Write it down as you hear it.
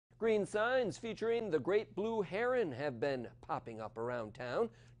Green signs featuring the great blue heron have been popping up around town,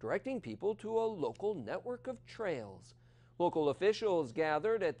 directing people to a local network of trails. Local officials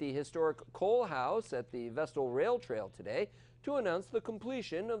gathered at the historic Coal House at the Vestal Rail Trail today to announce the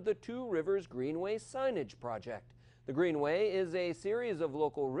completion of the Two Rivers Greenway signage project. The Greenway is a series of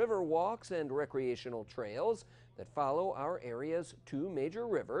local river walks and recreational trails that follow our area's two major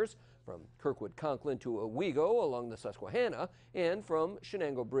rivers, from Kirkwood Conklin to Owego along the Susquehanna, and from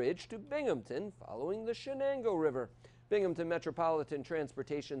Shenango Bridge to Binghamton following the Shenango River. Binghamton Metropolitan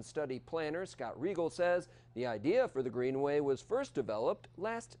Transportation Study Planner Scott Riegel says the idea for the Greenway was first developed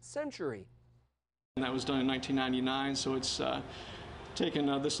last century. And that was done in 1999, so it's taken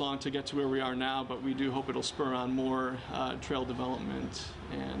this long to get to where we are now, but we do hope it'll spur on more trail development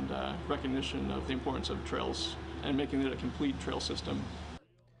and recognition of the importance of trails and making it a complete trail system.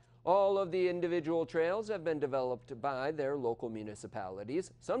 All of the individual trails have been developed by their local municipalities,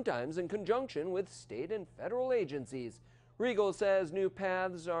 sometimes in conjunction with state and federal agencies. Riegel says new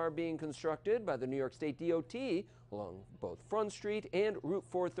paths are being constructed by the New York State DOT along both Front Street and Route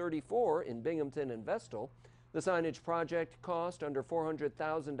 434 in Binghamton and Vestal. The signage project cost under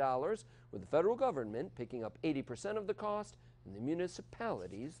 $400,000, with the federal government picking up 80% of the cost and the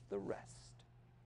municipalities the rest.